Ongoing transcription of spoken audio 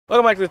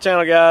Welcome back to the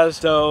channel, guys.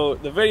 So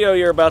the video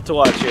you're about to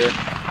watch here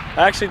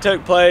actually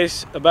took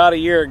place about a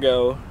year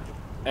ago,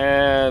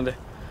 and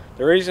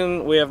the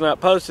reason we have not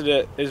posted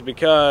it is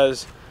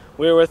because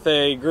we're with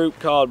a group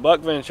called Buck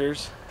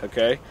Ventures.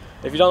 Okay,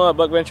 if you don't know what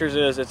Buck Ventures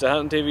is, it's a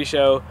hunting TV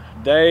show.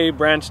 They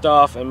branched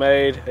off and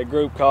made a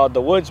group called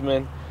the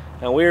Woodsmen,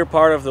 and we're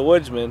part of the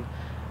Woodsmen,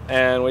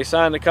 and we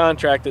signed a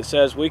contract that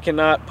says we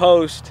cannot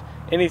post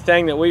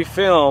anything that we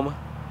film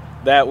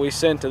that we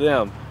send to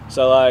them.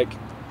 So like,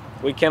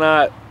 we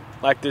cannot,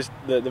 like this,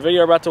 the video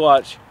you're about to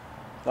watch,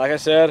 like I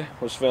said,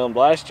 was filmed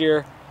last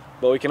year,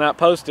 but we cannot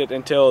post it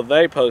until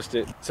they post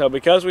it. So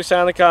because we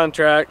signed a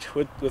contract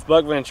with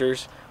Buck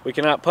Ventures, we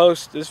cannot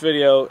post this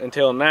video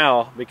until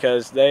now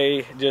because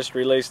they just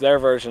released their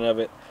version of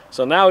it.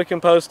 So now we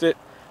can post it,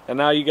 and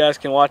now you guys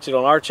can watch it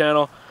on our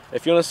channel.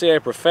 If you want to see a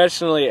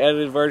professionally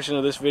edited version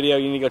of this video,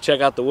 you need to go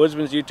check out the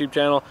Woodsman's YouTube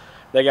channel.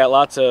 They got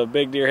lots of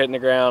big deer hitting the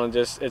ground, and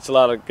just, it's a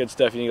lot of good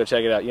stuff. You need to go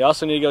check it out. You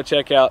also need to go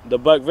check out the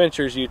Buck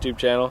Ventures YouTube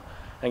channel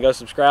and go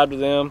subscribe to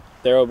them.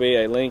 There will be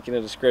a link in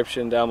the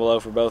description down below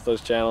for both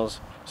those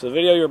channels. So the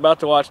video you're about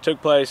to watch took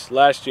place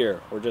last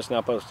year. We're just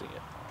now posting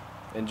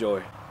it.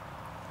 Enjoy.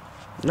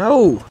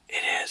 No.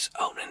 It is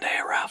opening day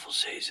of rifle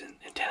season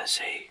in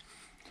Tennessee,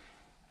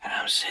 and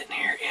I'm sitting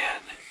here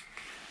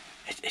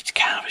in, it's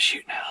kind of a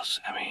shooting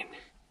house. I mean,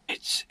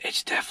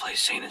 it's definitely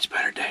seen its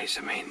better days.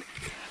 I mean,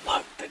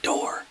 look, the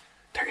door,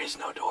 there is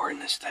no door in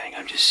this thing.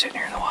 I'm just sitting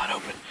here in the wide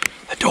open.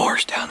 The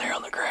door's down there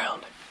on the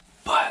ground,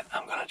 but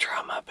I'm gonna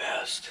try my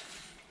best.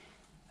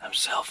 I'm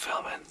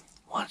self-filming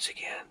once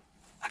again.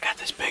 I got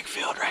this big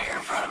field right here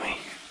in front of me.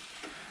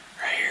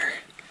 Right here,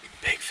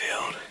 big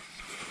field.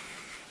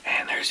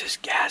 And there's this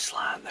gas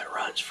line that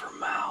runs for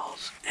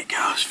miles. It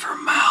goes for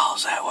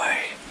miles that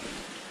way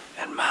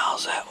and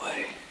miles that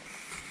way.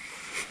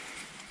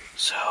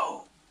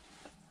 So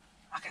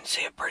I can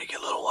see a pretty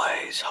good little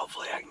ways.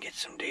 Hopefully I can get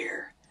some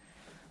deer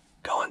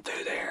going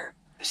through there.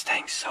 This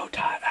thing's so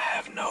tight, I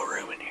have no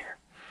room in here.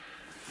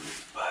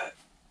 But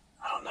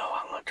I don't know,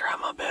 I'm gonna try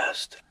my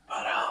best.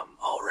 But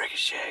old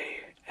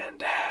Ricochet and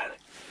Dad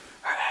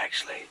are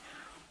actually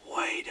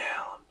way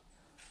down.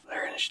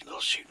 They're in a little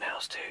shooting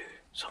house too,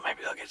 so maybe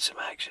they'll get some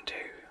action too.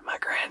 My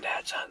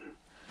granddad's hunting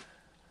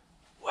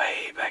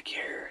way back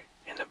here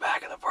in the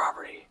back of the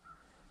property.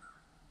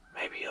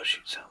 Maybe he'll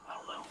shoot something, I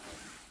don't know.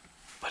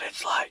 But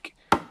it's like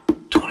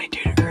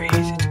 22 degrees,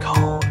 it's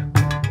cold.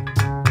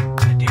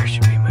 The deer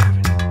should be moving.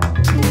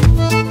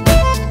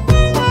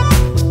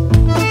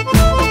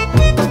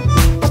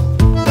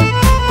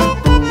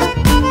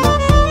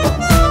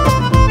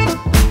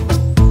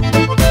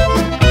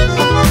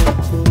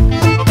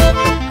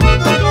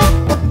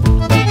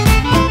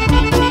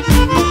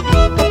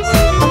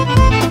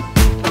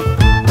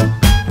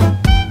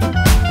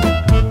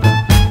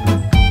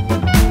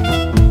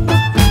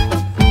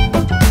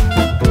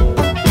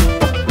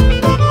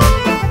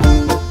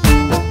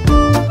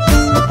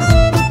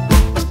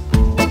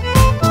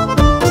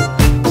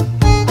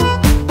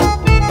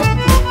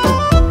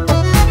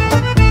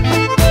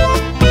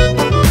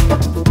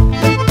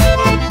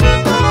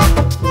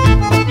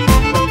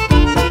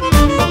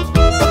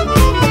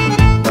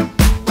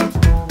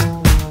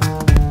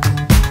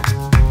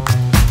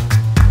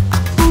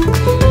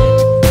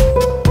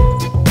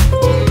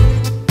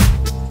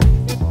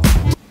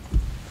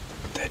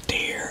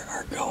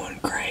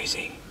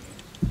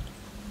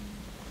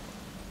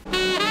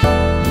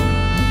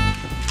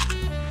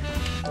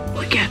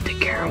 We got the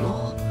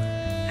caramel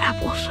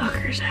apple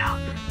suckers out.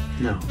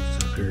 No,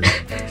 suckers.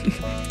 He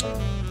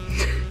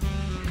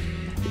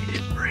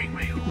didn't bring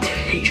me one.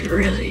 He's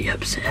really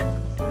upset.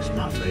 It's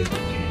my favorite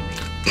candy.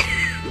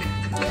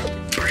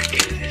 Break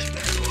into this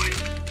bad boy.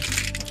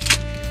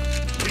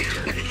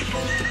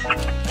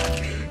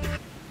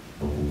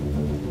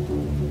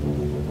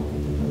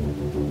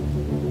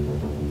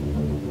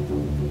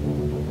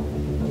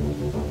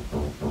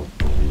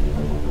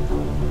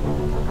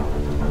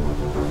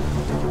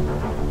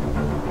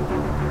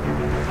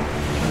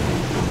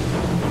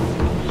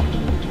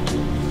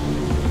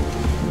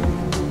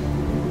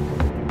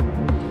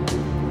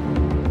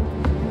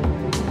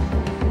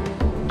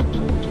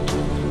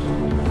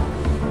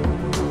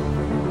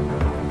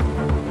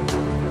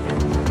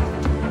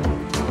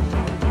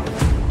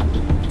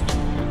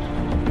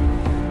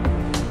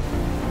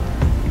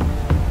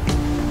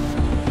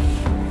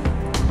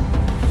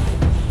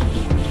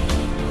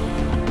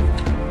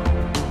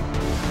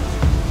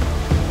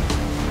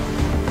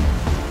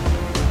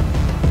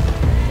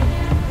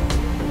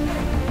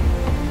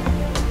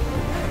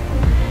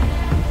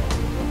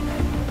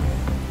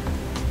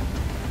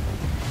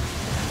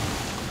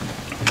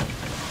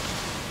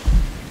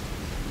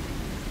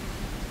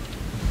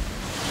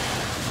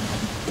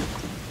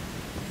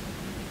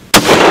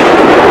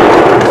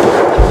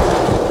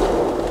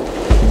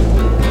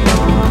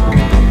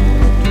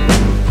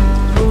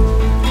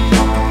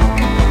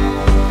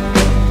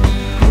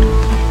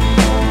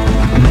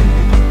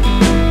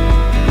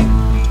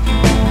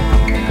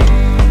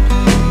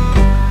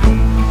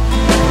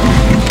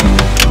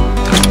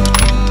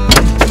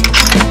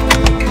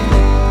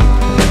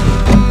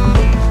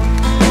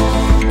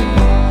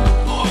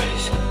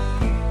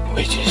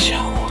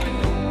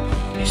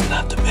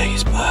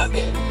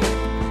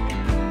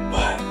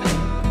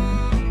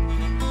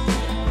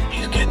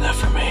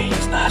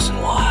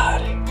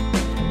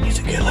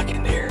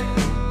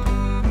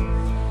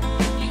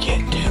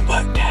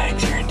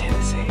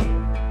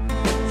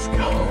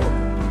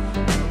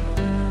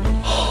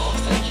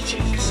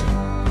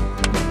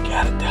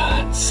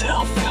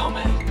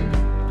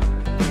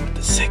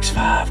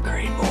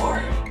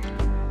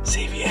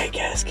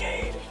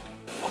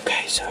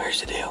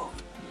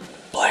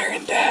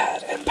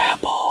 and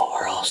Papaw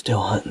are all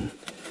still hunting.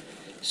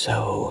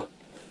 So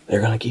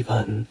they're gonna keep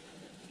hunting.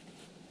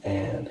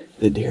 And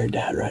the deer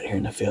died right here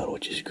in the field,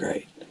 which is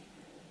great.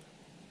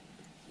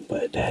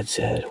 But Dad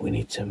said we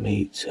need some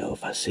meat, so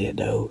if I see a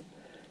doe,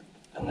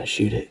 I'm gonna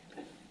shoot it.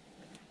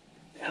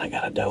 And I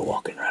got a doe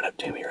walking right up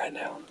to me right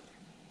now.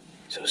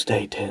 So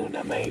stay tuned,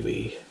 I may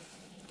be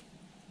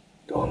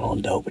going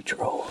on doe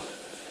patrol.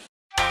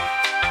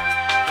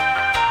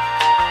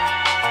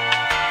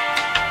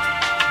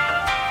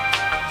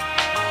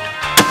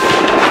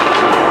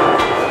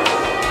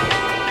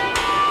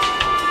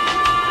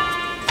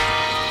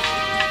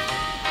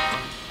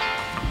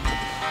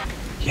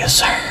 Yes,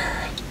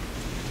 sir.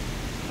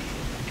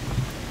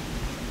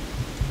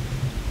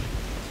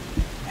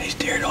 These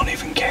deer don't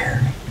even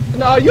care.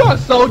 No, you are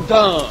so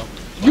dumb.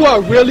 You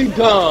are really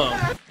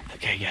dumb.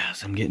 Okay,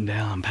 guys, I'm getting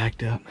down. I'm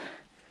packed up.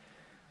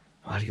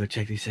 I have to go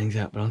check these things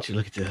out, but don't you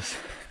look at this.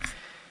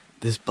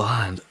 This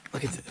blind.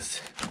 Look at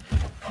this.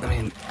 I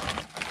mean,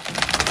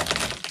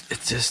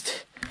 it's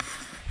just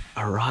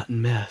a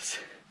rotten mess.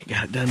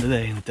 Got it done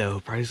today, though.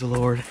 Praise the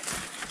Lord.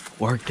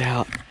 Worked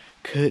out.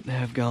 Couldn't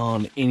have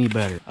gone any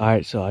better. All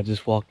right, so I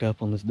just walked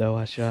up on this doe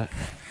I shot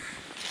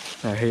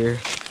right here.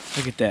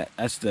 Look at that.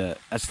 That's the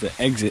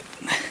exit.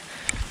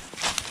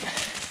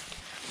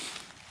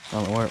 I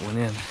don't know where it went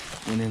in.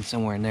 Went in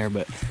somewhere in there,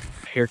 but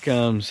here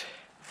comes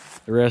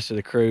the rest of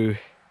the crew.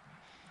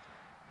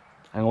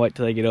 I'm gonna wait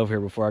till they get over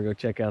here before I go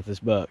check out this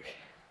buck.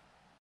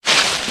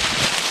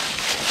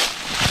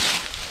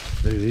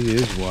 Dude, he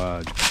is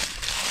wide.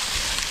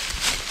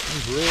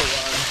 He's real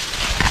wide.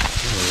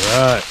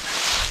 All right.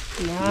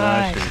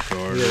 Nice. Nice and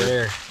Carter. Yeah,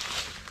 there.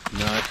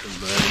 Nice and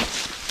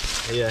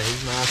buddy. Yeah,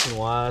 he's nice and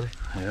wide.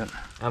 Yeah.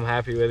 I'm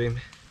happy with him.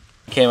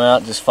 Came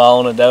out just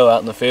following a doe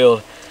out in the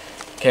field.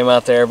 Came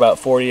out there about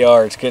 40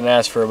 yards. Couldn't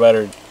ask for a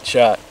better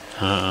shot.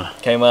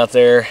 Came out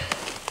there,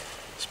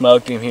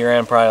 smoked him. He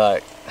ran probably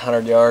like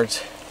 100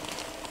 yards.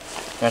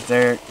 Got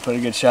there, put a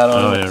good shot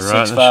on him. Yeah,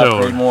 right in the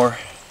shoulder. Creedmoor.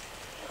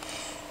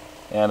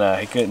 And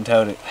he couldn't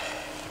tote it.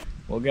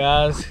 Well,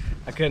 guys,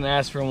 I couldn't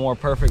ask for a more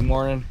perfect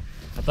morning.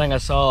 I think I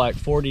saw like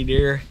 40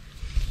 deer,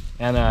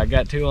 and I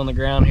got 2 on the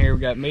ground here.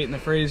 We got meat in the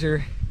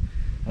freezer,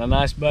 and a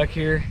nice buck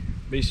here.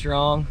 Be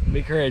strong,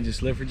 be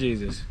courageous, live for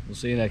Jesus. We'll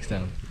see you next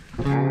time.